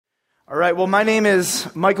All right, well, my name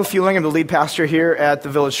is Michael Fueling. I'm the lead pastor here at the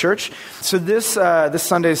Village Church. So this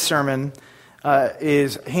Sunday's sermon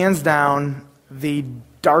is hands down the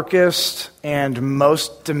darkest and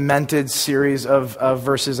most demented series of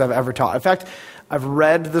verses I've ever taught. In fact, I've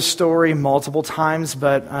read the story multiple times,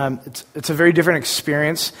 but it's a very different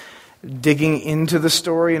experience digging into the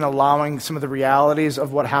story and allowing some of the realities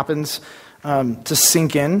of what happens to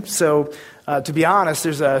sink in. So to be honest,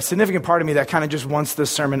 there's a significant part of me that kind of just wants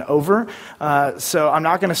this sermon over. So I'm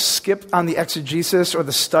not going to skip on the exegesis or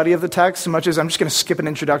the study of the text so much as I'm just going to skip an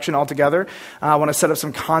introduction altogether. I want to set up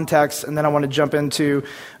some context, and then I want to jump into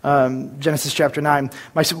Genesis chapter 9.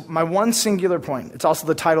 My one singular point, it's also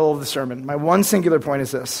the title of the sermon, my one singular point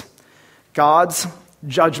is this: God's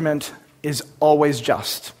judgment is always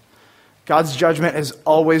just. God's judgment is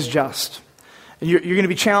always just. And you're going to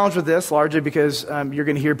be challenged with this largely because you're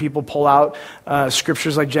going to hear people pull out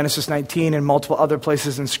scriptures like Genesis 19 and multiple other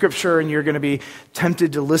places in Scripture, and you're going to be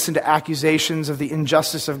tempted to listen to accusations of the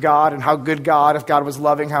injustice of God and how good God, if God was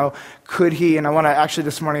loving, how could He? And I want to actually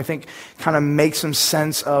this morning, I think, kind of make some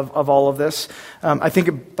sense of all of this. I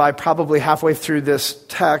think by probably halfway through this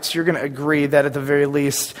text, you're going to agree that at the very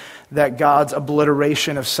least, that God's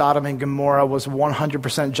obliteration of Sodom and Gomorrah was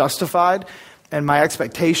 100% justified. And my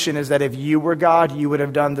expectation is that if you were God, you would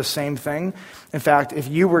have done the same thing. In fact, if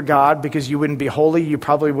you were God, because you wouldn't be holy, you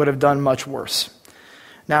probably would have done much worse.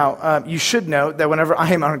 Now, you should note that whenever I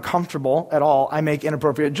am uncomfortable at all, I make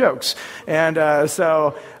inappropriate jokes. And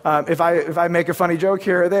so if I make a funny joke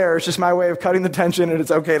here or there, it's just my way of cutting the tension, and it's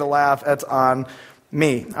okay to laugh. That's on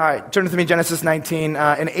me. All right, turn with me, Genesis 19.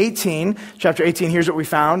 In chapter 18, here's what we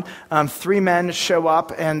found. Three men show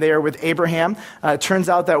up, and they are with Abraham. It turns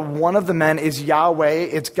out that one of the men is Yahweh.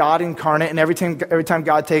 It's God incarnate, and every time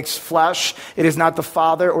God takes flesh, it is not the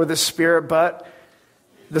Father or the Spirit, but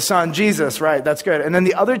the Son, Jesus, right? That's good. And then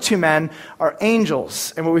the other two men are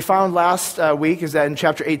angels. And what we found last week is that in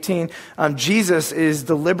chapter 18, Jesus is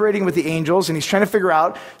deliberating with the angels, and he's trying to figure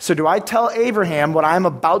out, so do I tell Abraham what I'm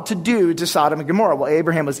about to do to Sodom and Gomorrah? Well,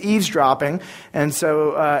 Abraham was eavesdropping, and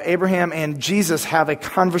so Abraham and Jesus have a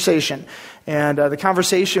conversation. And the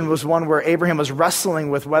conversation was one where Abraham was wrestling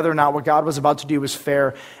with whether or not what God was about to do was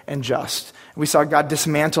fair and just. We saw God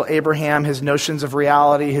dismantle Abraham, his notions of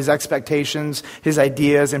reality, his expectations, his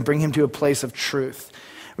ideas, and bring him to a place of truth.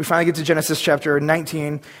 We finally get to Genesis chapter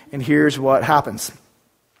 19, and here's what happens.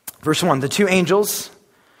 Verse 1, the two angels,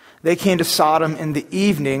 they came to Sodom in the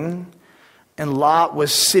evening, and Lot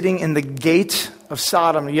was sitting in the gate of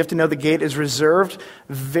Sodom. You have to know the gate is reserved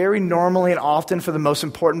very normally and often for the most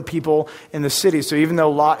important people in the city. So even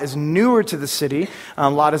though Lot is newer to the city,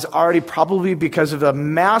 Lot is already, probably because of the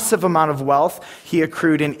massive amount of wealth he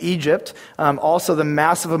accrued in Egypt, also the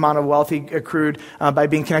massive amount of wealth he accrued by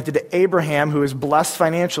being connected to Abraham, who is blessed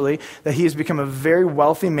financially, that he has become a very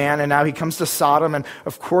wealthy man, and now he comes to Sodom, and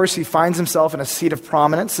of course he finds himself in a seat of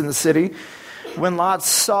prominence in the city. When Lot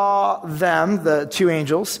saw them, the two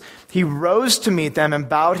angels, he rose to meet them and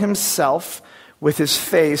bowed himself with his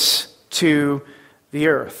face to the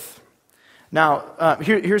earth. Now,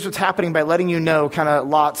 here's what's happening by letting you know kind of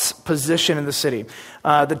Lot's position in the city.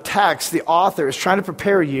 The text, the author, is trying to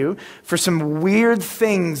prepare you for some weird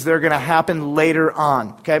things that are going to happen later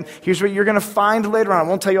on. Okay, here's what you're going to find later on. I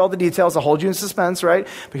won't tell you all the details. I'll hold you in suspense, right?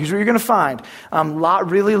 But here's what you're going to find. Lot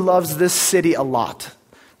really loves this city a lot.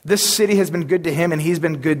 This city has been good to him, and he's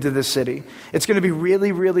been good to this city. It's going to be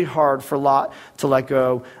really, really hard for Lot to let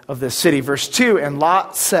go of this city. Verse 2, and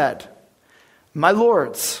Lot said, my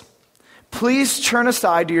lords, please turn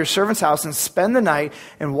aside to your servant's house and spend the night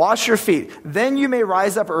and wash your feet. Then you may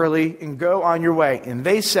rise up early and go on your way. And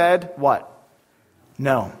they said, what?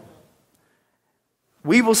 No.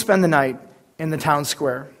 We will spend the night in the town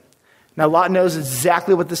square. Now, Lot knows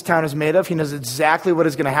exactly what this town is made of. He knows exactly what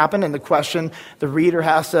is going to happen. And the question the reader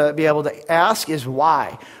has to be able to ask is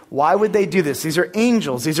why? Why would they do this? These are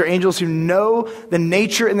angels. These are angels who know the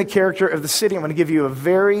nature and the character of the city. I'm going to give you a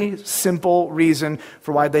very simple reason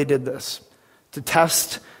for why they did this: to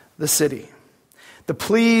test the city. The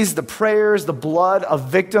pleas, the prayers, the blood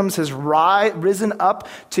of victims has risen up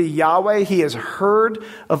to Yahweh. He has heard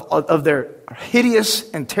of their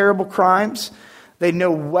hideous and terrible crimes. They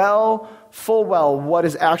know full well what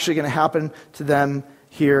is actually going to happen to them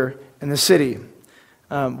here in the city.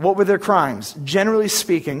 What were their crimes? Generally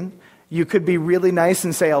speaking, you could be really nice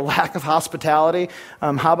and say a lack of hospitality.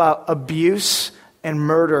 How about abuse and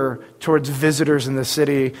murder towards visitors in the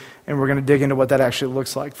city? And we're going to dig into what that actually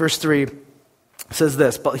looks like. Verse 3 says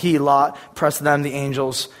this, but he, Lot, pressed them, the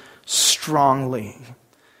angels, strongly.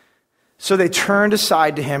 So they turned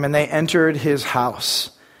aside to him, and they entered his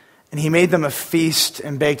house. And he made them a feast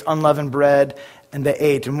and baked unleavened bread, and they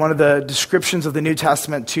ate. And one of the descriptions of the New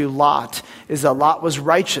Testament to Lot is that Lot was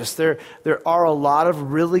righteous. There are a lot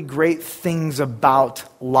of really great things about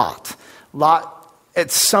Lot. Lot,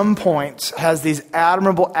 at some points, has these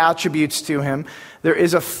admirable attributes to him. There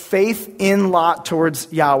is a faith in Lot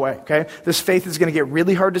towards Yahweh, okay? This faith is going to get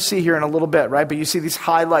really hard to see here in a little bit, right? But you see these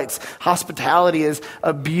highlights. Hospitality is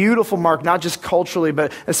a beautiful mark, not just culturally,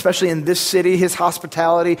 but especially in this city. His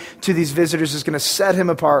hospitality to these visitors is going to set him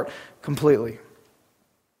apart completely.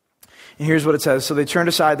 And here's what it says. So they turned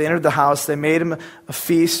aside, they entered the house, they made him a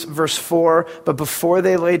feast, verse 4. But before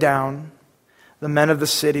they lay down, the men of the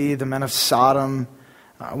city, the men of Sodom,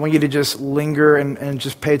 I want you to just linger and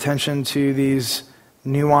just pay attention to these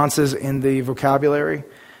nuances in the vocabulary.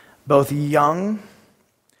 Both young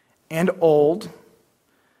and old,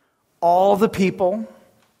 all the people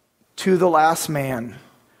to the last man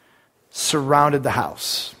surrounded the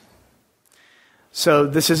house. So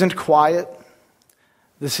this isn't quiet.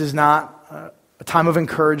 This is not a time of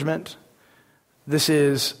encouragement. This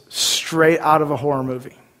is straight out of a horror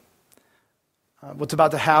movie. What's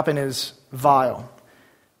about to happen is vile.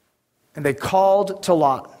 And they called to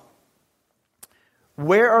Lot,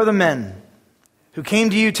 "Where are the men who came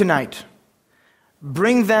to you tonight?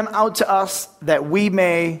 Bring them out to us that we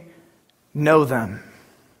may know them."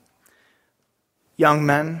 Young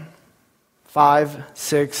men, 5,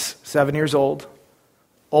 6, 7 years old.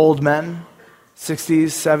 Old men,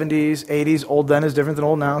 60s, 70s, 80s. Old then is different than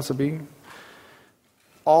old now, so be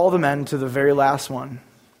all the men to the very last one.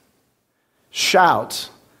 Shout,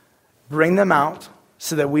 "Bring them out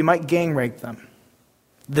so that we might gang rape them."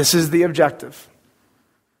 This is the objective.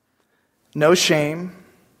 No shame,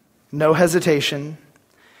 no hesitation.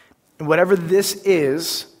 And whatever this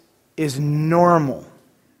is normal.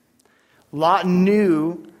 Lot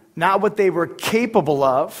knew not what they were capable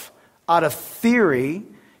of out of theory.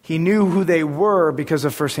 He knew who they were because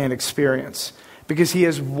of firsthand experience. Because he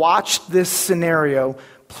has watched this scenario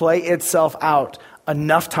play itself out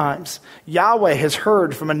enough times. Yahweh has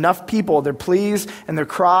heard from enough people their pleas and their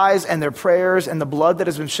cries and their prayers and the blood that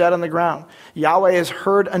has been shed on the ground. Yahweh has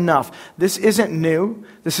heard enough. This isn't new.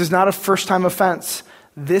 This is not a first-time offense.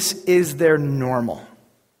 This is their normal.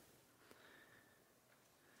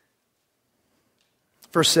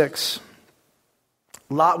 Verse 6.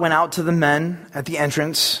 Lot went out to the men at the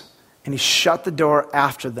entrance, and he shut the door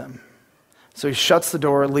after them. So he shuts the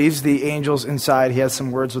door, leaves the angels inside. He has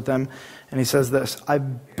some words with them, and he says this, "I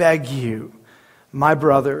beg you, my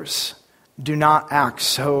brothers, do not act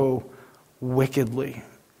so wickedly."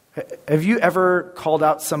 Have you ever called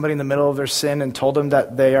out somebody in the middle of their sin and told them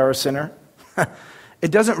that they are a sinner?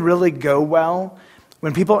 It doesn't really go well.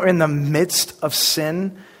 When people are in the midst of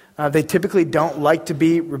sin, they typically don't like to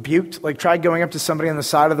be rebuked. Like, try going up to somebody on the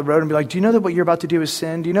side of the road and be like, "Do you know that what you're about to do is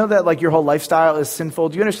sin? Do you know that like your whole lifestyle is sinful?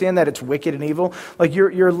 Do you understand that it's wicked and evil?" Like,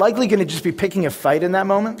 you're likely going to just be picking a fight in that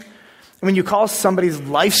moment. And when you call somebody's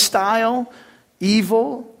lifestyle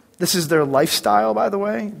evil, this is their lifestyle, by the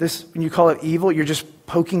way. When you call it evil, you're just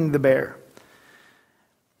poking the bear.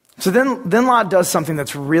 So then Lot does something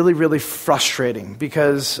that's really, really frustrating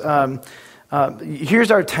because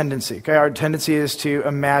here's our tendency. Okay, our tendency is to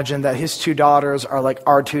imagine that his two daughters are like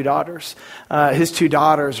our two daughters. His two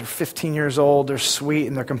daughters are 15 years old. They're sweet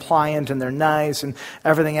and they're compliant and they're nice and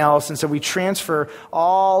everything else. And so we transfer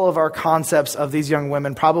all of our concepts of these young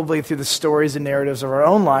women probably through the stories and narratives of our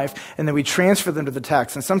own life, and then we transfer them to the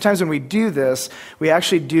text. And sometimes when we do this, we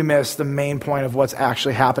actually do miss the main point of what's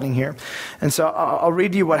actually happening here. And so I'll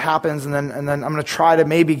read you what happens, and then I'm going to try to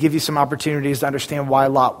maybe give you some opportunities to understand why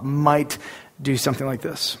Lot might do something like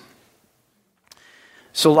this.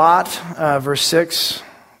 So Lot, verse 6,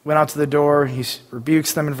 went out to the door. He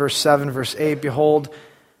rebukes them in verse 7. Verse 8, "Behold,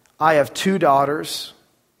 I have 2 daughters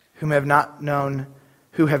who have not known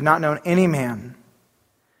any man.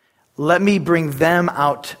 Let me bring them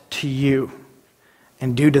out to you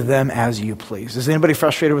and do to them as you please." Is anybody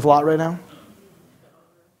frustrated with Lot right now?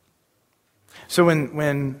 So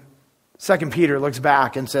when 2 Peter looks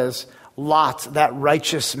back and says, "Lot, that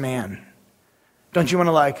righteous man," don't you want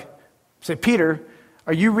to say, "Peter,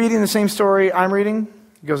 are you reading the same story I'm reading?"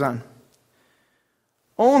 He goes on.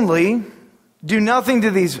 "Only do nothing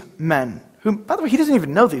to these men," who, by the way, he doesn't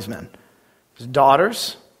even know these men. His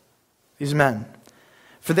daughters, these men.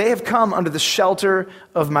 "For they have come under the shelter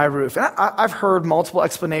of my roof." And I've heard multiple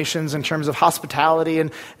explanations in terms of hospitality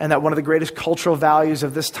and that one of the greatest cultural values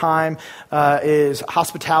of this time is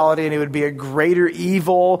hospitality, and it would be a greater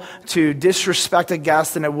evil to disrespect a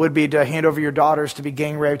guest than it would be to hand over your daughters to be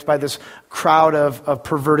gang raped by this crowd of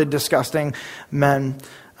perverted, disgusting men.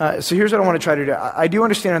 So here's what I want to try to do. I do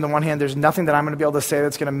understand on the one hand, there's nothing that I'm going to be able to say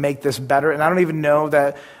that's going to make this better. And I don't even know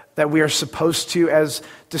that we are supposed to, as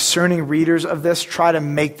discerning readers of this, try to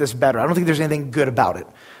make this better. I don't think there's anything good about it.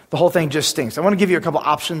 The whole thing just stinks. I want to give you a couple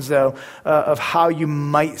options, though, of how you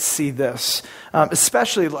might see this.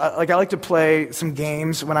 Especially, like I like to play some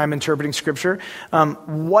games when I'm interpreting Scripture.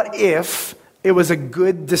 What if it was a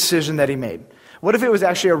good decision that he made? What if it was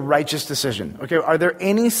actually a righteous decision? Okay, are there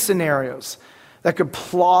any scenarios that could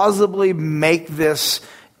plausibly make this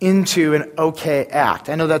into an okay act?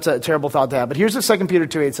 I know that's a terrible thought to have, but here's what 2 Peter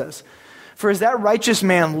 2:8 says. For as that righteous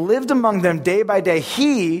man lived among them day by day,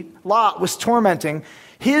 he, Lot, was tormenting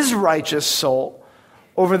his righteous soul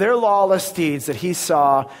over their lawless deeds that he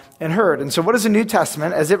saw and heard. And so what does the New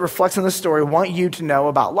Testament, as it reflects on the story, want you to know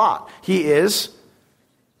about Lot? He is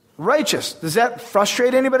righteous. Does that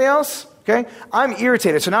frustrate anybody else? Okay, I'm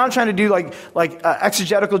irritated. So now I'm trying to do like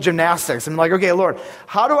exegetical gymnastics. I'm like, okay, Lord,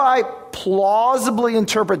 how do I plausibly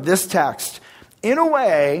interpret this text in a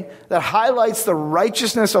way that highlights the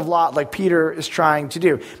righteousness of Lot like Peter is trying to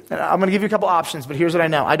do? And I'm going to give you a couple options, but here's what I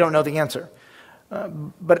know. I don't know the answer.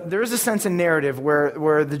 But there is a sense in narrative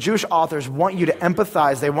where the Jewish authors want you to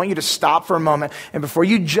empathize. They want you to stop for a moment. And before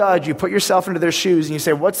you judge, you put yourself into their shoes and you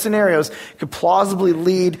say, what scenarios could plausibly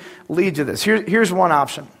lead to this? Here's one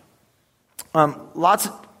option.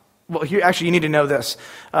 Actually, you need to know this.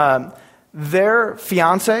 Their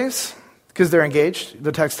fiancés, because they're engaged,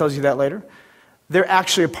 the text tells you that later, they're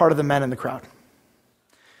actually a part of the men in the crowd.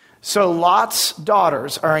 So Lot's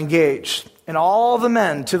daughters are engaged, and all the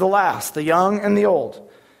men, to the last, the young and the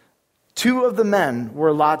old, 2 of the men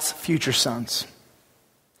were Lot's future sons.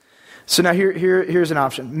 So now here's an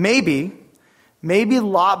option. Maybe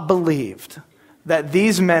Lot believed that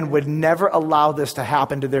these men would never allow this to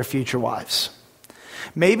happen to their future wives.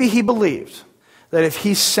 Maybe he believed that if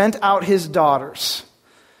he sent out his daughters,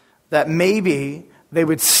 that maybe they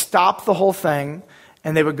would stop the whole thing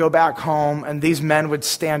and they would go back home and these men would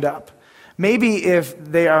stand up. Maybe if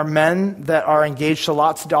they are men that are engaged to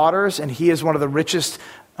Lot's daughters and he is one of the richest,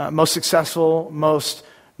 most successful, most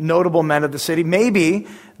notable men of the city, maybe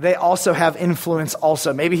they also have influence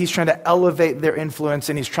also. Maybe he's trying to elevate their influence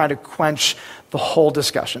and he's trying to quench the whole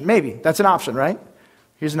discussion. Maybe. That's an option, right?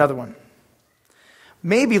 Here's another one.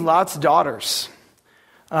 Maybe Lot's daughters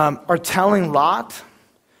are telling Lot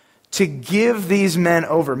to give these men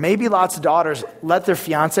over. Maybe Lot's daughters let their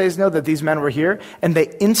fiancés know that these men were here and they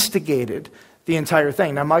instigated the entire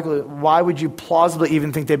thing. Now, Michael, why would you plausibly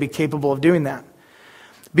even think they'd be capable of doing that?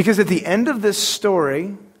 Because at the end of this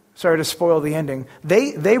story, sorry to spoil the ending,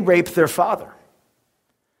 they raped their father.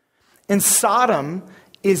 And Sodom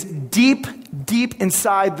is deep, deep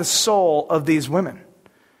inside the soul of these women.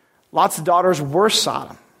 Lot's daughters were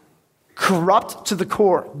Sodom. Corrupt to the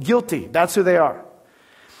core. Guilty. That's who they are.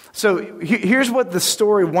 So here's what the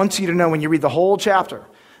story wants you to know when you read the whole chapter.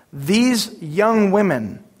 These young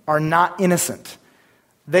women are not innocent.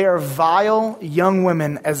 They are vile young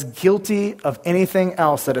women as guilty of anything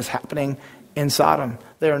else that is happening in Sodom.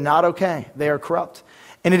 They are not okay. They are corrupt.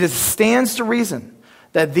 And it stands to reason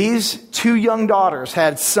that these 2 young daughters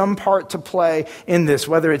had some part to play in this,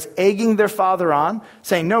 whether it's egging their father on,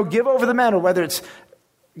 saying, no, give over the men, or whether it's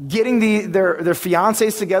getting their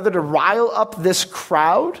fiancés together to rile up this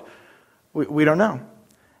crowd. We don't know.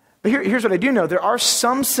 But here's what I do know. There are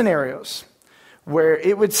some scenarios where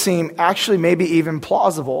it would seem actually maybe even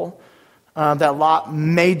plausible that Lot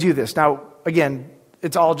may do this. Now, again,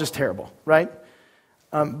 it's all just terrible, right?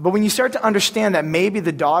 But when you start to understand that maybe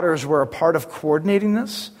the daughters were a part of coordinating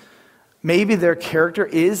this, maybe their character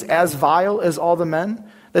is as vile as all the men,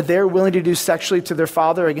 that they're willing to do sexually to their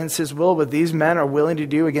father against his will, what these men are willing to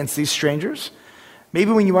do against these strangers.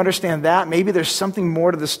 Maybe when you understand that, maybe there's something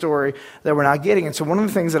more to the story that we're not getting. And so one of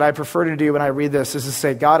the things that I prefer to do when I read this is to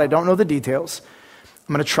say, God, I don't know the details.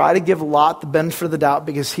 I'm going to try to give Lot the benefit of the doubt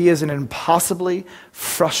because he is an impossibly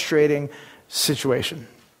frustrating situation.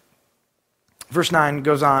 Verse 9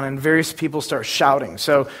 goes on, and various people start shouting.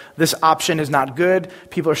 So this option is not good.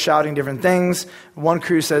 People are shouting different things. One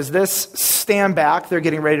crew says this, stand back. They're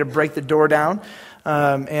getting ready to break the door down.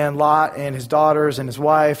 And Lot and his daughters and his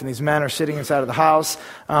wife and these men are sitting inside of the house.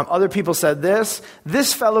 Other people said this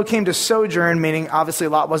fellow came to sojourn, meaning obviously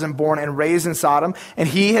Lot wasn't born and raised in Sodom, and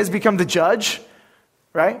he has become the judge,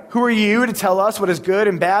 right? Who are you to tell us what is good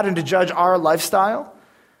and bad and to judge our lifestyle?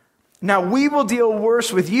 Now we will deal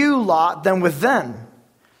worse with you, Lot, than with them.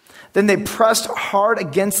 Then they pressed hard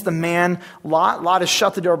against the man, Lot. Lot has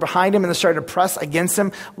shut the door behind him and they started to press against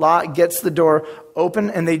him. Lot gets the door open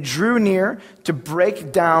and they drew near to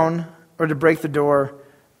break the door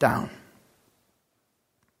down.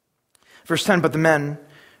 Verse 10, but the men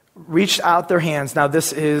reached out their hands. Now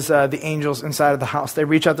this is the angels inside of the house. They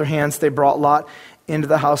reached out their hands. They brought Lot into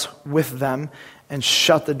the house with them and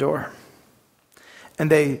shut the door. And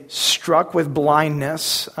they struck with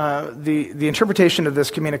blindness. The interpretation of this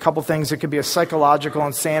could mean a couple things. It could be a psychological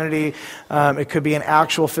insanity. It could be an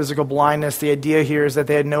actual physical blindness. The idea here is that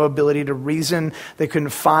they had no ability to reason. They couldn't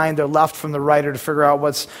find their left from the right or to figure out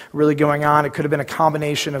what's really going on. It could have been a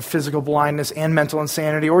combination of physical blindness and mental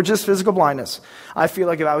insanity, or just physical blindness. I feel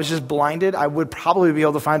like if I was just blinded, I would probably be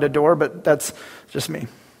able to find a door, but that's just me.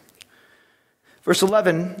 Verse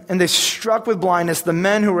 11, and they struck with blindness the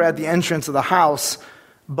men who were at the entrance of the house,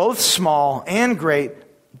 both small and great.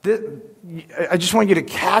 I just want you to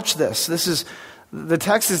catch this. The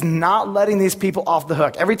text is not letting these people off the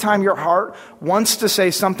hook. Every time your heart wants to say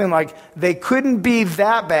something like, they couldn't be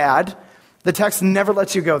that bad, the text never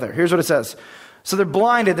lets you go there. Here's what it says. So they're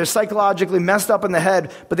blinded, they're psychologically messed up in the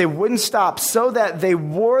head, but they wouldn't stop, so that they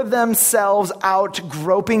wore themselves out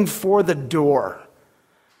groping for the door.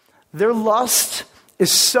 Their lust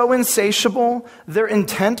is so insatiable, their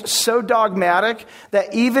intent so dogmatic,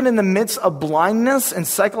 that even in the midst of blindness and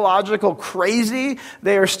psychological crazy,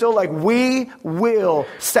 they are still like, we will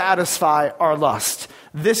satisfy our lust.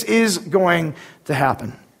 This is going to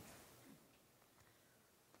happen.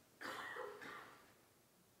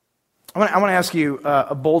 I want to ask you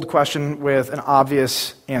a bold question with an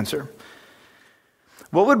obvious answer.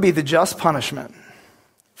 What would be the just punishment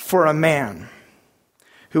for a man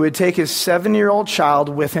who would take his 7-year-old child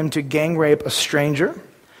with him to gang rape a stranger,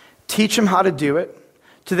 teach him how to do it,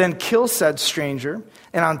 to then kill said stranger,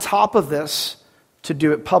 and on top of this, to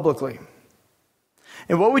do it publicly?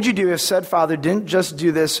 And what would you do if said father didn't just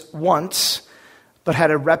do this once, but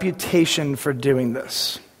had a reputation for doing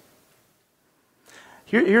this?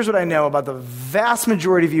 Here's what I know about the vast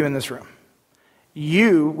majority of you in this room.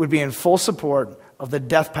 You would be in full support of the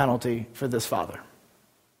death penalty for this father.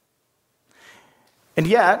 And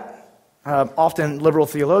yet, often liberal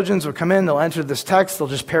theologians will come in, they'll enter this text, they'll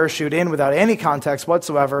just parachute in without any context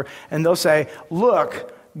whatsoever, and they'll say,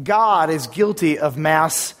 look, God is guilty of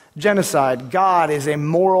mass genocide. God is a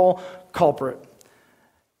moral culprit.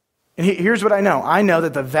 And here's what I know. I know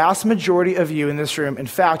that the vast majority of you in this room, in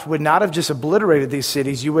fact, would not have just obliterated these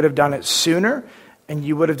cities. You would have done it sooner, and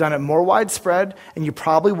you would have done it more widespread, and you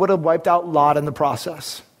probably would have wiped out Lot in the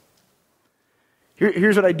process.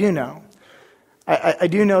 Here's what I do know. I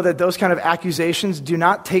do know that those kind of accusations do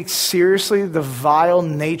not take seriously the vile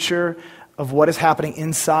nature of what is happening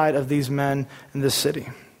inside of these men in this city.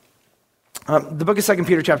 The book of 2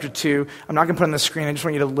 Peter chapter 2, I'm not going to put it on the screen, I just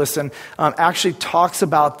want you to listen, actually talks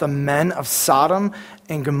about the men of Sodom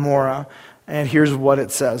and Gomorrah. And here's what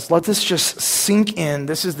it says. Let this just sink in.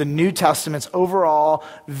 This is the New Testament's overall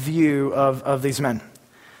view of these men.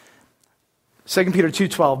 2 Peter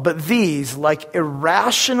 2:12, but these, like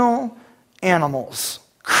irrational animals,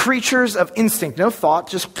 creatures of instinct, no thought,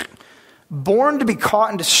 just born to be caught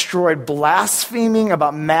and destroyed, blaspheming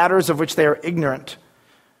about matters of which they are ignorant,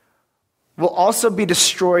 will also be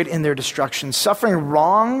destroyed in their destruction, suffering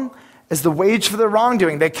wrong as the wage for their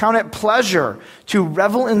wrongdoing. They count it pleasure to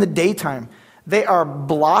revel in the daytime. They are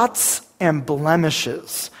blots and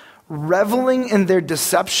blemishes, reveling in their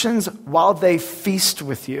deceptions while they feast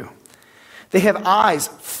with you. They have eyes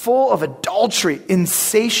full of adultery,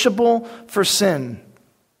 insatiable for sin.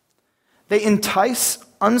 They entice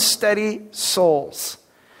unsteady souls.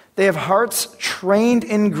 They have hearts trained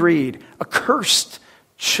in greed, accursed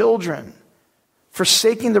children.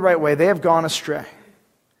 Forsaking the right way, they have gone astray.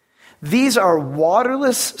 These are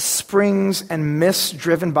waterless springs and mists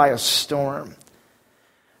driven by a storm.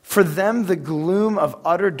 For them, the gloom of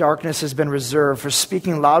utter darkness has been reserved. For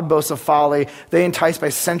speaking loud boasts of folly, they entice by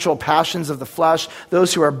sensual passions of the flesh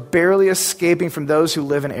those who are barely escaping from those who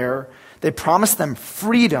live in error. They promise them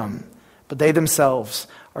freedom, but they themselves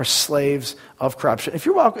are slaves of corruption. If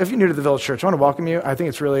you're new to the Village Church, I want to welcome you. I think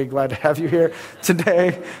it's really glad to have you here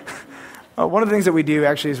today. One of the things that we do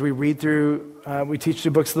actually is we teach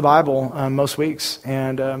through books of the Bible most weeks,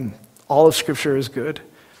 and all of Scripture is good,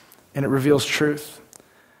 and it reveals truth.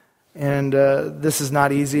 And this is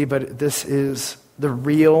not easy, but this is the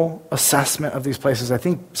real assessment of these places. I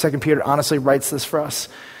think 2 Peter honestly writes this for us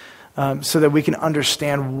so that we can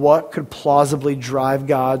understand what could plausibly drive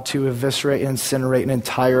God to eviscerate and incinerate an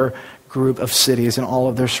entire group of cities and all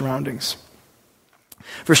of their surroundings.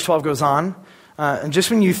 Verse 12 goes on, and just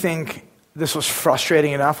when you think this was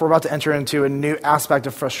frustrating enough, we're about to enter into a new aspect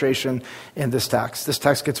of frustration in this text. This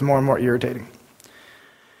text gets more and more irritating.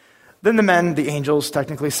 Then the men, the angels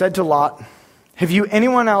technically, said to Lot, Have you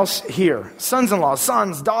anyone else here, sons-in-law,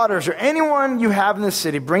 sons, daughters, or anyone you have in this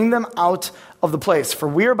city? Bring them out of the place, for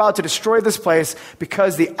we are about to destroy this place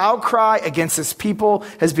because the outcry against this people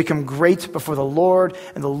has become great before the Lord,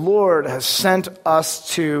 and the Lord has sent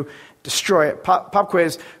us to destroy it. Pop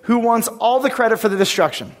quiz. Who wants all the credit for the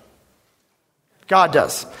destruction? God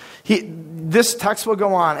does. This text will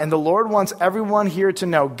go on, and the Lord wants everyone here to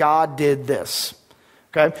know God did this.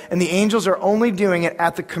 Okay? And the angels are only doing it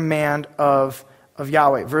at the command of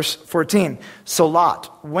Yahweh. Verse 14. So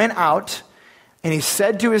Lot went out, and he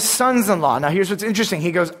said to his sons-in-law. Now here's what's interesting.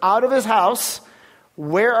 He goes out of his house.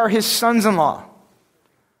 Where are his sons-in-law?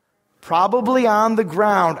 Probably on the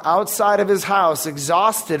ground outside of his house,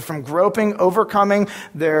 exhausted from groping, overcoming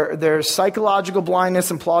their psychological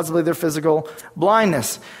blindness and plausibly their physical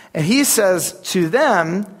blindness. And he says to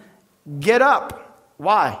them, get up.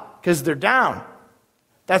 Why? Because they're down.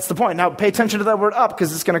 That's the point. Now pay attention to that word up,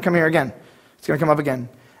 because it's going to come here again. It's going to come up again.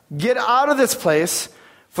 Get out of this place,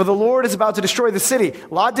 for the Lord is about to destroy the city.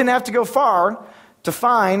 Lot didn't have to go far to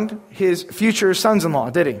find his future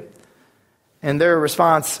sons-in-law, did he? And their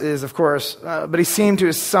response is, of course, but he seemed to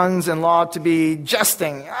his sons-in-law to be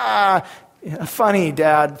jesting. Funny,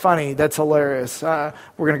 Dad, funny. That's hilarious. We're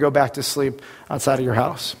going to go back to sleep outside of your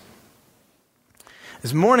house.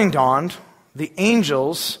 As morning dawned, the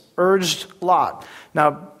angels urged Lot.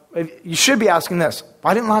 Now, you should be asking this.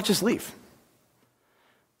 Why didn't Lot just leave?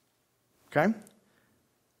 Okay?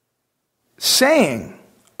 Saying,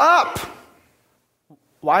 up.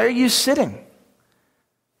 Why are you sitting?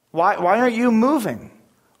 Why aren't you moving?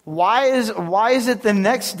 Why is it the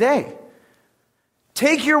next day?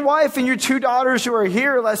 Take your wife and your 2 daughters who are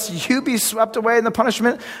here, lest you be swept away in the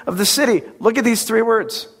punishment of the city. Look at these 3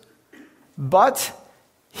 words. But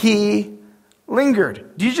he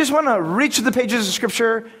lingered. Do you just want to reach the pages of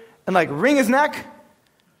Scripture and wring his neck?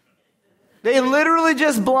 They literally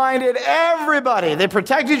just blinded everybody. They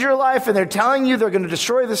protected your life, and they're telling you they're going to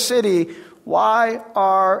destroy the city. Why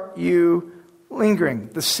are you lingering?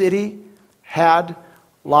 The city had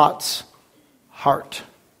Lot's heart.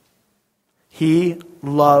 He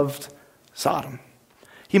loved Sodom.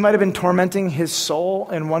 He might have been tormenting his soul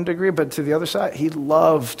in one degree, but to the other side, he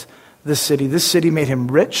loved this city. This city made him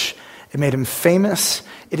rich. It made him famous.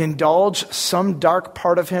 It indulged some dark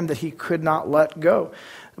part of him that he could not let go.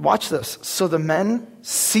 Watch this. So the men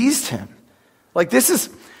seized him.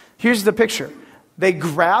 Here's the picture. They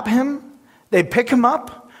grab him, they pick him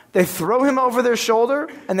up, they throw him over their shoulder,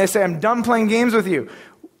 and they say, I'm done playing games with you.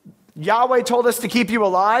 Yahweh told us to keep you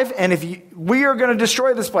alive, and we are going to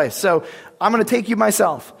destroy this place, so I'm going to take you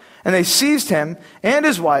myself. And they seized him and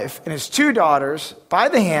his wife and his 2 daughters by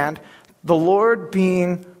the hand, the Lord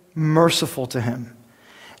being merciful to him.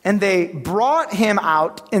 And they brought him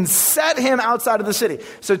out and set him outside of the city.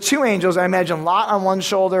 So 2 angels, I imagine Lot on one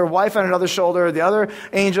shoulder, wife on another shoulder. The other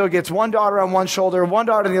angel gets 1 daughter on one shoulder, 1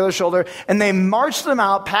 daughter on the other shoulder. And they march them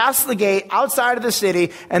out past the gate outside of the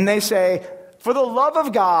city. And they say, for the love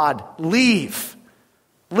of God, leave.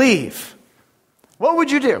 Leave. What would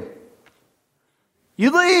you do? You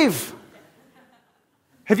leave.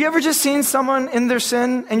 Have you ever just seen someone in their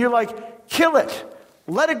sin and you're like, kill it,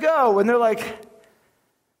 let it go? And they're like,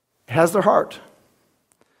 has their heart.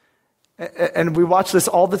 And we watch this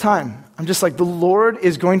all the time. I'm just like, the Lord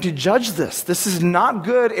is going to judge this. This is not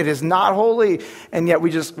good. It is not holy. And yet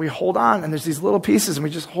we hold on, and there's these little pieces, and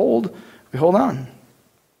we hold on.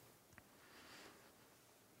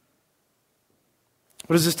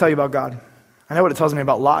 What does this tell you about God? I know what it tells me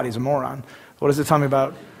about Lot. He's a moron. What does it tell me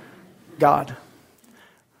about God?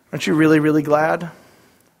 Aren't you really, really glad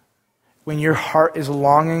when your heart is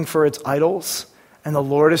longing for its idols and the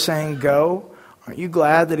Lord is saying, go? Aren't you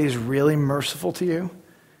glad that he's really merciful to you?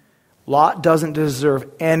 Lot doesn't deserve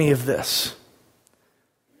any of this.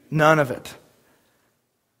 None of it.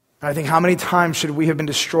 And I think, how many times should we have been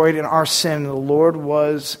destroyed in our sin, and the Lord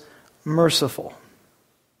was merciful?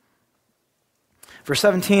 Verse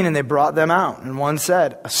 17, and they brought them out, and one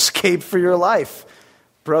said, escape for your life.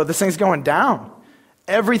 Bro, this thing's going down.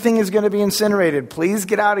 Everything is going to be incinerated. Please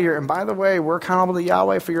get out of here. And by the way, we're accountable to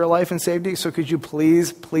Yahweh for your life and safety, so could you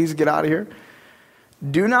please get out of here?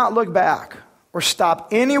 Do not look back or stop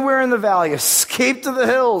anywhere in the valley. Escape to the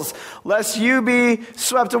hills, lest you be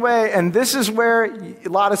swept away. And this is where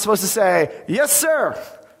Lot is supposed to say, yes, sir.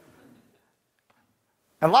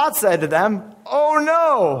 And Lot said to them, oh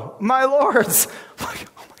no, my lords. Oh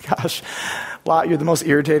my gosh. Lot, you're the most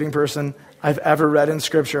irritating person I've ever read in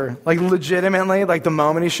Scripture. Legitimately, the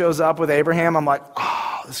moment he shows up with Abraham, I'm like,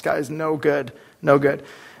 oh, this guy is no good, no good.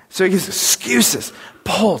 So he gives excuses.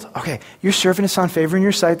 Behold, okay, your servant has found favor in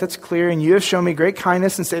your sight, that's clear, and you have shown me great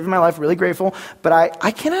kindness and saving my life, really grateful, but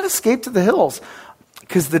I cannot escape to the hills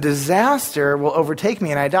because the disaster will overtake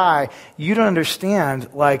me and I die. You don't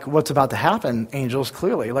understand, like, what's about to happen, angels,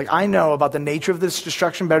 clearly. Like, I know about the nature of this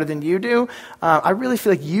destruction better than you do. I really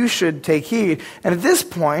feel like you should take heed. And at this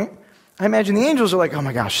point, I imagine the angels are like, oh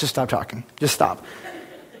my gosh, just stop talking. Just stop.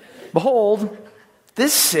 Behold,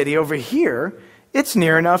 this city over here, it's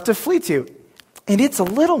near enough to flee to. And it's a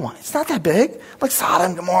little one. It's not that big. Like Sodom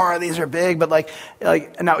and Gomorrah, these are big. But like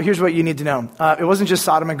now, here's what you need to know. It wasn't just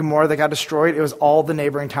Sodom and Gomorrah that got destroyed. It was all the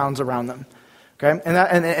neighboring towns around them. Okay,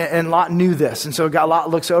 and Lot knew this, and so Lot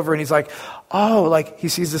looks over and he's like, oh, like he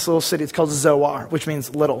sees this little city. It's called Zoar, which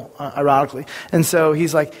means little, ironically. And so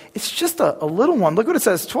he's like, it's just a little one. Look what it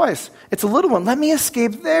says twice. It's a little one. Let me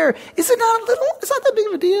escape there. Is it not little? It's not that big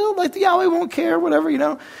of a deal. Like the Yahweh won't care, whatever,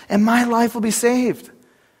 and my life will be saved.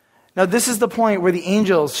 Now, this is the point where the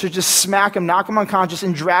angels should just smack him, knock him unconscious,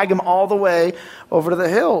 and drag him all the way over to the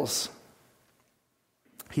hills.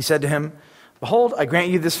 He said to him, behold, I grant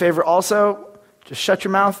you this favor also. Just shut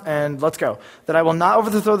your mouth and let's go. That I will not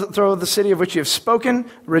overthrow the city of which you have spoken.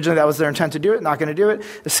 Originally, that was their intent to do it. Not going to do it.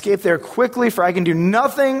 Escape there quickly, for I can do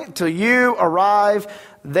nothing till you arrive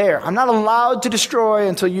there. I'm not allowed to destroy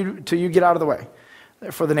until you get out of the way.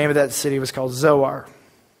 Therefore, the name of that city was called Zoar.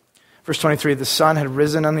 Verse 23, the sun had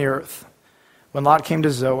risen on the earth when Lot came to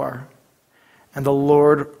Zoar, and the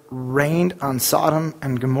Lord rained on Sodom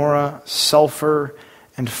and Gomorrah sulfur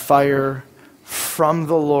and fire from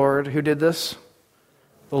the Lord. Who did this?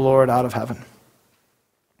 The Lord out of heaven.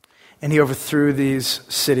 And he overthrew these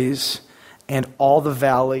cities and all the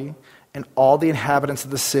valley and all the inhabitants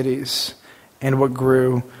of the cities and what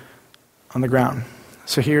grew on the ground.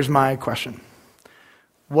 So here's my question.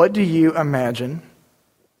 What do you imagine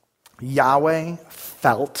Yahweh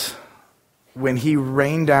felt when he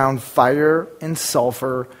rained down fire and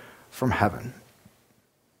sulfur from heaven?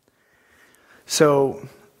 So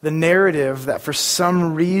the narrative that for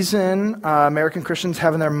some reason American Christians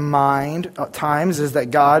have in their mind at times is that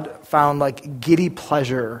God found like giddy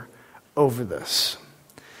pleasure over this.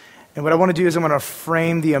 And what I want to do is I want to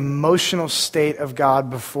frame the emotional state of God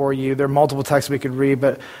before you. There are multiple texts we could read,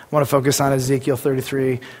 but I want to focus on Ezekiel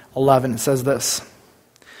 33:11. It says this.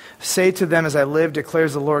 Say to them, as I live,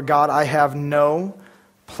 declares the Lord God, I have no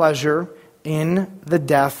pleasure in the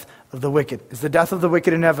death of the wicked. Is the death of the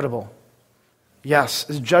wicked inevitable? Yes.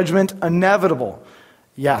 Is judgment inevitable?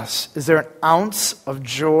 Yes. Is there an ounce of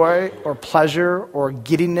joy or pleasure or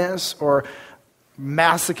giddiness or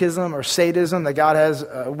masochism or sadism that God has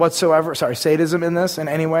sadism in this in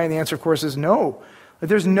any way? And the answer, of course, is no.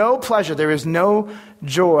 There's no pleasure. There is no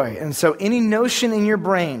joy. And so any notion in your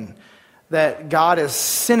brain that God is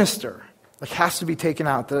sinister has to be taken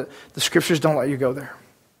out. The scriptures don't let you go there.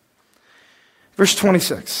 Verse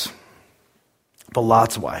 26. But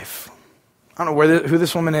Lot's wife. I don't know who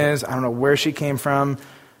this woman is. I don't know where she came from.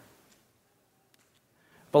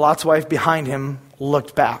 But Lot's wife behind him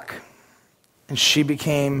looked back, and she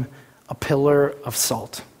became a pillar of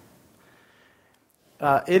salt.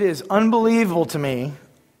 It is unbelievable to me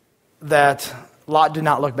that Lot did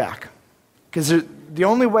not look back. Because the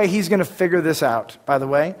only way he's going to figure this out, by the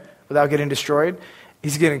way, without getting destroyed,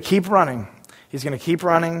 he's going to keep running. He's going to keep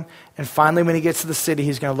running, and finally when he gets to the city,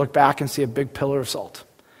 he's going to look back and see a big pillar of salt.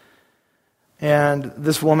 And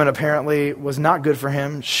this woman apparently was not good for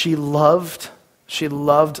him. She loved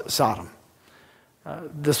Sodom.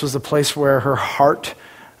 This was a place where her heart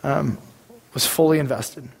was fully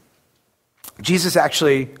invested. Jesus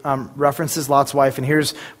actually references Lot's wife, and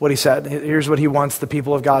here's what he said. Here's what he wants the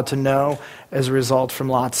people of God to know as a result from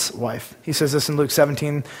Lot's wife. He says this in Luke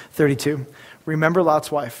 17:32. Remember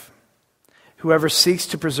Lot's wife. Whoever seeks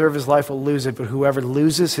to preserve his life will lose it, but whoever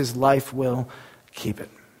loses his life will keep it.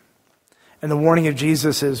 And the warning of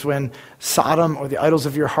Jesus is when Sodom or the idols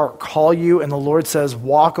of your heart call you and the Lord says,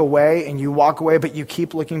 walk away, and you walk away, but you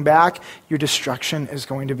keep looking back, your destruction is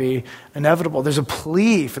going to be inevitable. There's a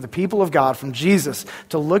plea for the people of God from Jesus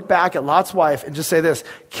to look back at Lot's wife and just say this,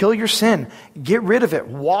 kill your sin, get rid of it,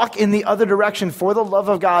 walk in the other direction for the love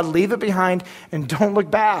of God, leave it behind, and don't look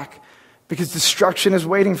back. Because destruction is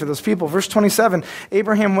waiting for those people. Verse 27,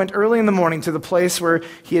 Abraham went early in the morning to the place where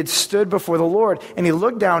he had stood before the Lord. And he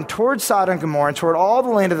looked down toward Sodom and Gomorrah and toward all the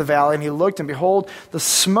land of the valley. And he looked, and behold, the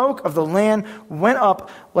smoke of the land went up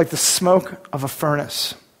like the smoke of a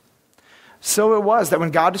furnace. So it was that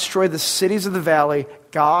when God destroyed the cities of the valley,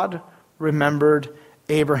 God remembered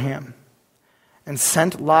Abraham and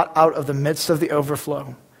sent Lot out of the midst of the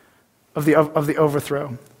overthrow,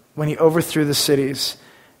 when he overthrew the cities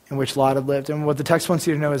in which Lot had lived. And what the text wants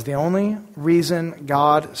you to know is the only reason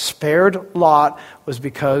God spared Lot was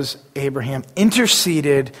because Abraham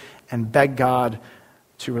interceded and begged God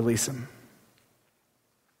to release him.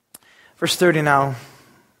 Verse 30 now,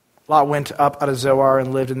 Lot went up out of Zoar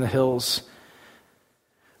and lived in the hills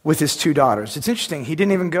with his 2 daughters. It's interesting, he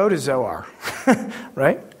didn't even go to Zoar,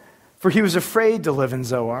 right? For he was afraid to live in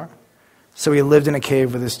Zoar, so he lived in a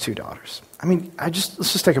cave with his 2 daughters. I mean, let's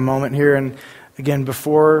just take a moment here, and again,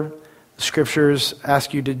 before the scriptures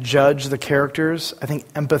ask you to judge the characters, I think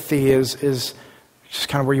empathy is just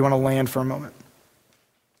kind of where you want to land for a moment.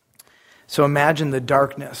 So imagine the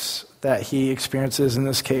darkness that he experiences in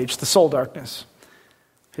this cage, the soul darkness.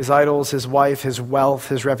 His idols, his wife, his wealth,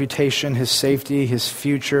 his reputation, his safety, his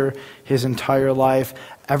future, his entire life,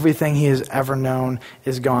 everything he has ever known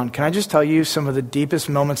is gone. Can I just tell you some of the deepest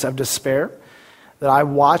moments of despair that I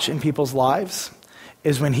watch in people's lives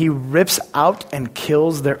is when he rips out and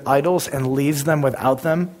kills their idols and leaves them without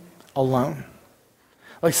them alone.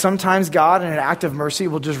 Like sometimes God, in an act of mercy,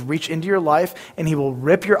 will just reach into your life and he will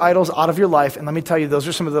rip your idols out of your life. And let me tell you, those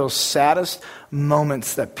are some of those saddest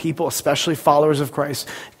moments that people, especially followers of Christ,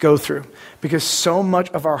 go through. Because so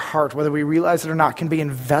much of our heart, whether we realize it or not, can be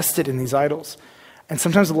invested in these idols. And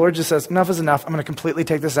sometimes the Lord just says, enough is enough. I'm going to completely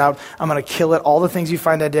take this out. I'm going to kill it. All the things you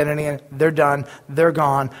find identity in, they're done. They're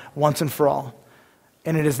gone once and for all.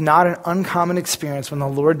 And it is not an uncommon experience when the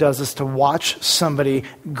Lord does this to watch somebody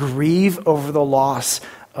grieve over the loss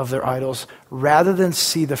of their idols rather than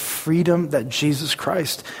see the freedom that Jesus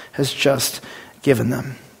Christ has just given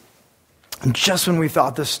them. And just when we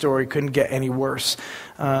thought this story couldn't get any worse,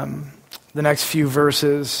 the next few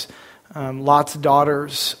verses, Lot's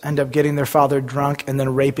daughters end up getting their father drunk and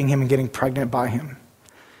then raping him and getting pregnant by him.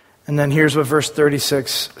 And then here's what verse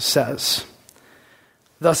 36 says.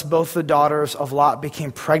 Thus both the daughters of Lot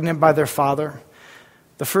became pregnant by their father.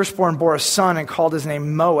 The firstborn bore a son and called his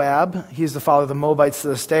name Moab. He's the father of the Moabites to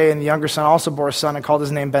this day. And the younger son also bore a son and called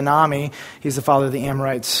his name Ben-Ami. He's the father of the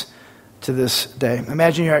Amorites to this day.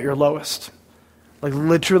 Imagine you're at your lowest. Like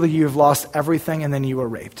literally you've lost everything and then you were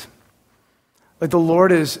raped. Like the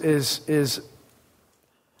Lord is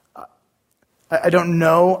I don't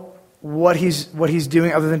know what he's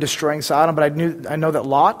doing other than destroying Sodom, but I know that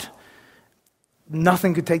Lot,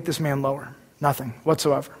 nothing could take this man lower. Nothing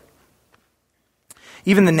whatsoever.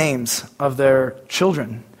 Even the names of their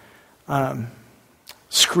children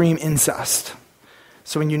scream incest.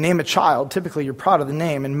 So when you name a child, typically you're proud of the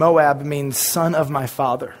name. And Moab means son of my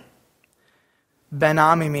father.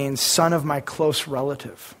 Ben-Ami means son of my close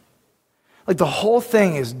relative. Like the whole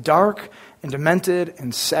thing is dark and demented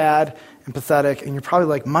and sad and pathetic. And you're probably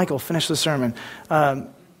like, Michael, finish the sermon.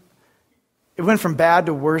 It went from bad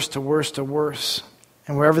to worse to worse to worse.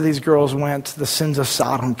 And wherever these girls went, the sins of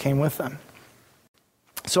Sodom came with them.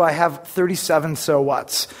 So I have 37 so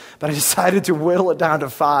whats, but I decided to whittle it down to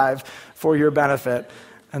 5 for your benefit.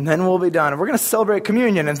 And then we'll be done. And we're going to celebrate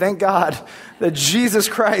communion and thank God that Jesus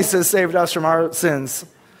Christ has saved us from our sins.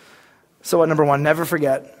 So what, number 1, never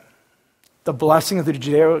forget the blessing of the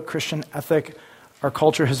Judeo-Christian ethic our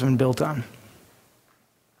culture has been built on.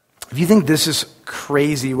 If you think this is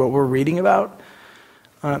crazy what we're reading about,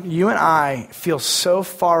 you and I feel so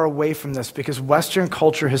far away from this because Western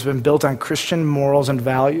culture has been built on Christian morals and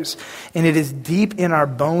values. And it is deep in our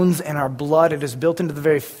bones and our blood. It is built into the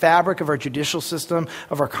very fabric of our judicial system,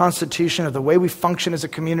 of our constitution, of the way we function as a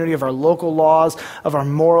community, of our local laws, of our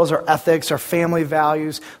morals, our ethics, our family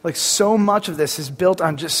values. Like so much of this is built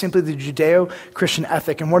on just simply the Judeo-Christian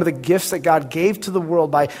ethic. And one of the gifts that God gave to the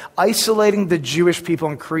world by isolating the Jewish people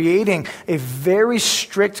and creating a very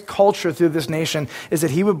strict culture through this nation is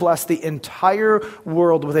that he would bless the entire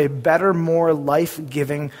world with a better, more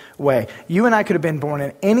life-giving way. You and I could have been born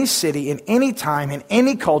in any city, in any time, in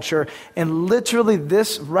any culture, and literally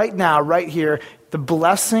this right now, right here, the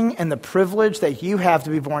blessing and the privilege that you have to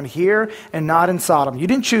be born here and not in Sodom. You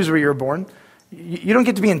didn't choose where you were born. You don't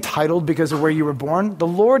get to be entitled because of where you were born. The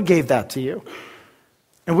Lord gave that to you.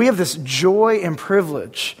 And we have this joy and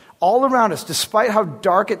privilege all around us, despite how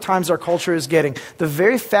dark at times our culture is getting. The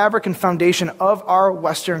very fabric and foundation of our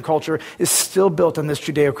Western culture is still built on this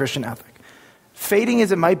Judeo-Christian ethic. Fading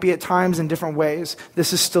as it might be at times in different ways,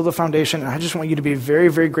 this is still the foundation, and I just want you to be very,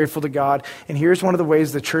 very grateful to God. And here's one of the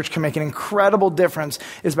ways the church can make an incredible difference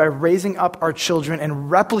is by raising up our children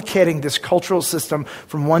and replicating this cultural system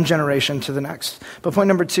from one generation to the next. But point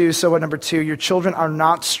number 2, so what number 2, your children are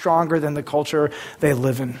not stronger than the culture they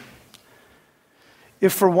live in.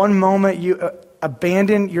 If for one moment you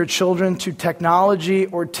abandon your children to technology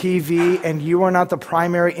or TV and you are not the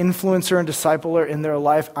primary influencer and discipler in their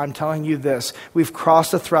life, I'm telling you this, we've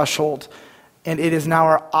crossed a threshold And it is now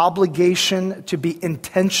our obligation to be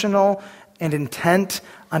intentional and intent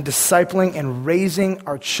on discipling and raising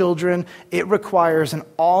our children. It requires an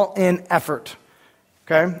all-in effort.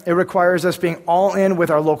 Okay? It requires us being all in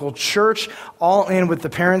with our local church, all in with the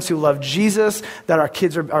parents who love Jesus, that our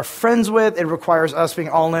kids are friends with. It requires us being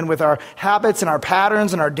all in with our habits and our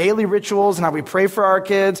patterns and our daily rituals and how we pray for our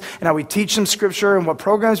kids and how we teach them scripture and what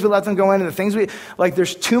programs we let them go in and the things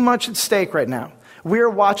there's too much at stake right now. We're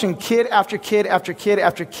watching kid after kid after kid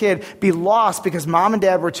after kid be lost because mom and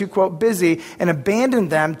dad were too, quote, busy and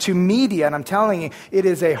abandoned them to media. And I'm telling you, it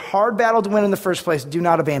is a hard battle to win in the first place. Do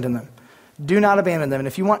not abandon them. Do not abandon them. And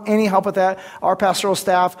if you want any help with that, our pastoral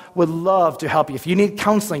staff would love to help you. If you need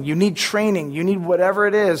counseling, you need training, you need whatever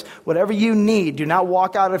it is, whatever you need, do not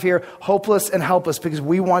walk out of here hopeless and helpless because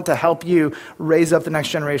we want to help you raise up the next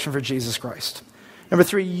generation for Jesus Christ. Number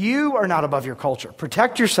 3, you are not above your culture.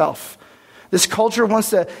 Protect yourself. This culture wants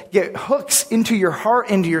to get hooks into your heart,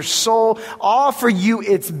 into your soul, offer you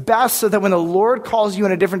its best so that when the Lord calls you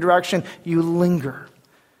in a different direction, you linger.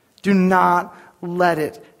 Do not let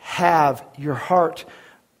it have your heart.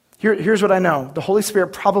 Here's what I know. The Holy Spirit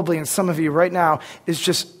probably in some of you right now is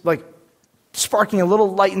just like sparking a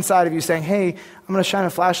little light inside of you saying, hey, I'm going to shine a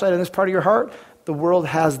flashlight on this part of your heart. The world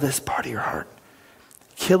has this part of your heart.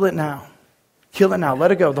 Kill it now. Kill it now.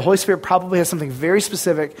 Let it go. The Holy Spirit probably has something very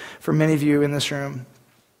specific for many of you in this room.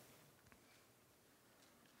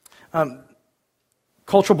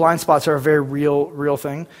 Cultural blind spots are a very real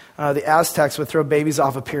thing. The Aztecs would throw babies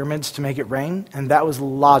off of pyramids to make it rain, and that was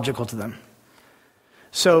logical to them.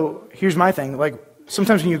 So here's my thing. Like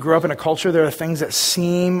sometimes when you grow up in a culture, there are things that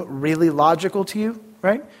seem really logical to you,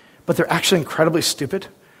 right? But they're actually incredibly stupid.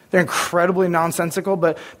 They're incredibly nonsensical,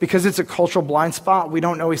 but because it's a cultural blind spot, we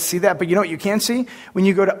don't always see that. But you know what you can see? When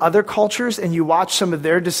you go to other cultures and you watch some of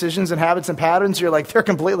their decisions and habits and patterns, you're like, they're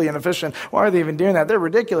completely inefficient. Why are they even doing that? They're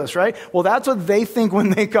ridiculous, right? Well, that's what they think when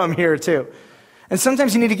they come here too. And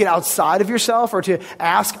sometimes you need to get outside of yourself or to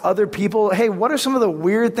ask other people, hey, what are some of the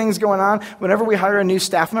weird things going on? Whenever we hire a new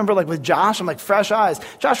staff member, like with Josh, I'm like, fresh eyes.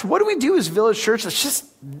 Josh, what do we do as Village Church that's just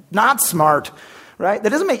not smart? Right? That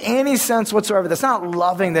doesn't make any sense whatsoever. That's not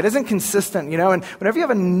loving. That isn't consistent, And whenever you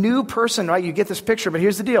have a new person, right, you get this picture. But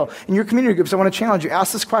here's the deal. In your community groups, I want to challenge you.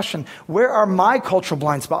 Ask this question. Where are my cultural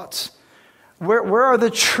blind spots? Where are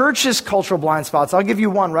the church's cultural blind spots? I'll give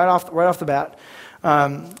you one right off the bat.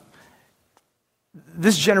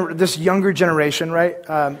 This younger generation,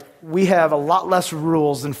 right? We have a lot less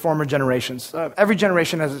rules than former generations. Every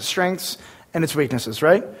generation has its strengths and its weaknesses,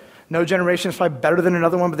 right? No generation is probably better than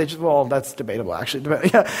another one, but that's debatable, actually.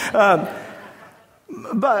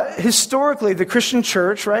 But historically, the Christian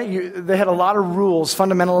church, right, they had a lot of rules,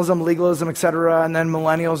 fundamentalism, legalism, etc. And then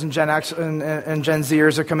millennials and Gen X and Gen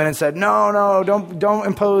Zers have come in and said, no, don't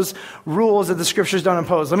impose rules that the scriptures don't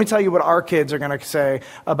impose. Let me tell you what our kids are going to say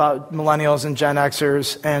about millennials and Gen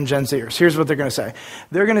Xers and Gen Zers. Here's what they're going to say.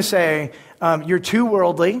 They're going to say, you're too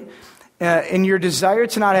worldly. In your desire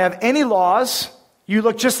to not have any laws, you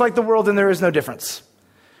look just like the world and there is no difference.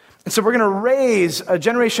 And so we're going to raise a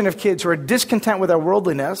generation of kids who are discontent with our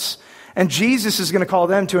worldliness, and Jesus is going to call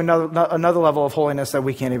them to another level of holiness that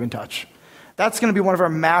we can't even touch. That's going to be one of our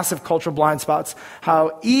massive cultural blind spots,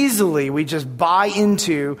 how easily we just buy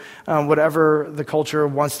into whatever the culture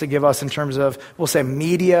wants to give us in terms of, we'll say,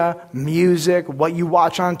 media, music, what you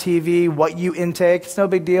watch on TV, what you intake. It's no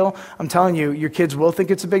big deal. I'm telling you, your kids will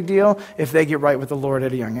think it's a big deal if they get right with the Lord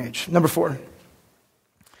at a young age. Number 4.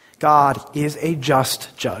 God is a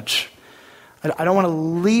just judge. I don't want to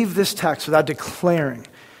leave this text without declaring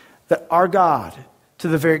that our God, to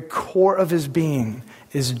the very core of his being,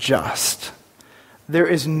 is just. There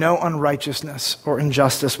is no unrighteousness or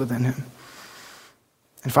injustice within him.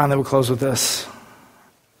 And finally, we'll close with this.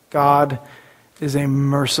 God is a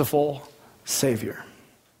merciful Savior.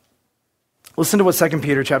 Listen to what 2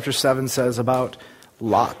 Peter chapter 7 says about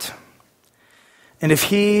Lot. And if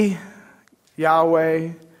he,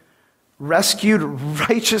 Yahweh, rescued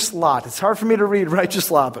righteous Lot. It's hard for me to read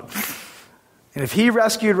righteous Lot, but and if he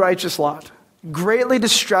rescued righteous Lot, greatly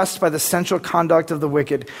distressed by the sensual conduct of the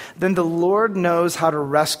wicked, then the Lord knows how to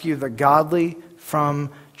rescue the godly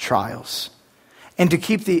from trials, and to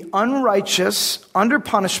keep the unrighteous under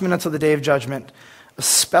punishment until the day of judgment,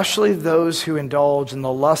 especially those who indulge in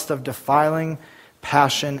the lust of defiling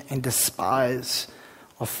passion and despise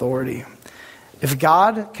authority. If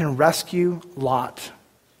God can rescue Lot,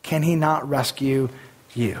 can he not rescue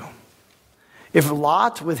you? If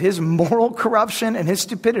Lot, with his moral corruption and his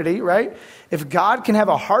stupidity, right? If God can have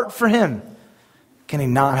a heart for him, can he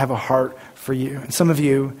not have a heart for you? And some of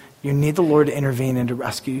you, you need the Lord to intervene and to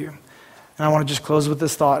rescue you. And I want to just close with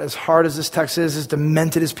this thought. As hard as this text is, as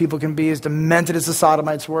demented as people can be, as demented as the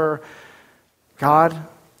Sodomites were, God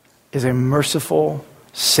is a merciful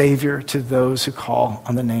Savior to those who call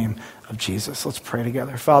on the name of Jesus. Let's pray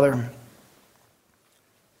together. Father,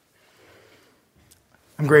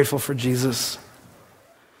 I'm grateful for Jesus.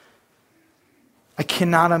 I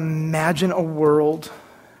cannot imagine a world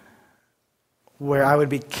where I would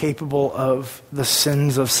be capable of the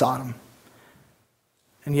sins of Sodom.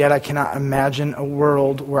 And yet I cannot imagine a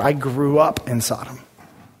world where I grew up in Sodom,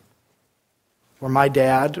 where my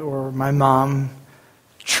dad or my mom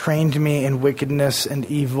trained me in wickedness and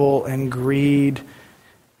evil and greed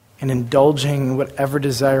and indulging whatever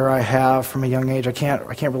desire I have from a young age. I can't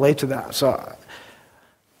relate to that. So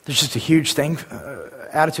there's just a huge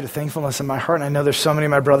attitude of thankfulness in my heart. And I know there's so many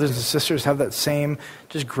of my brothers and sisters have that same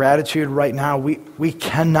just gratitude right now. We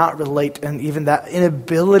cannot relate, and even that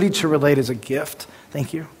inability to relate is a gift.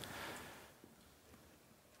 Thank you.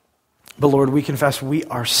 But Lord, we confess we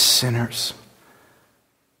are sinners.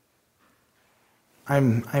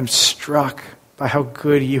 I'm struck by how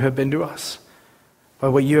good you have been to us, by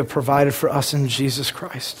what you have provided for us in Jesus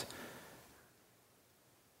Christ.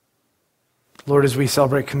 Lord, as we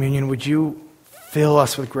celebrate communion, would you fill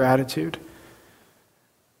us with gratitude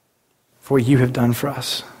for what you have done for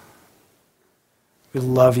us? We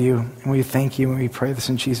love you, and we thank you, and we pray this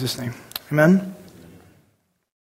in Jesus' name. Amen.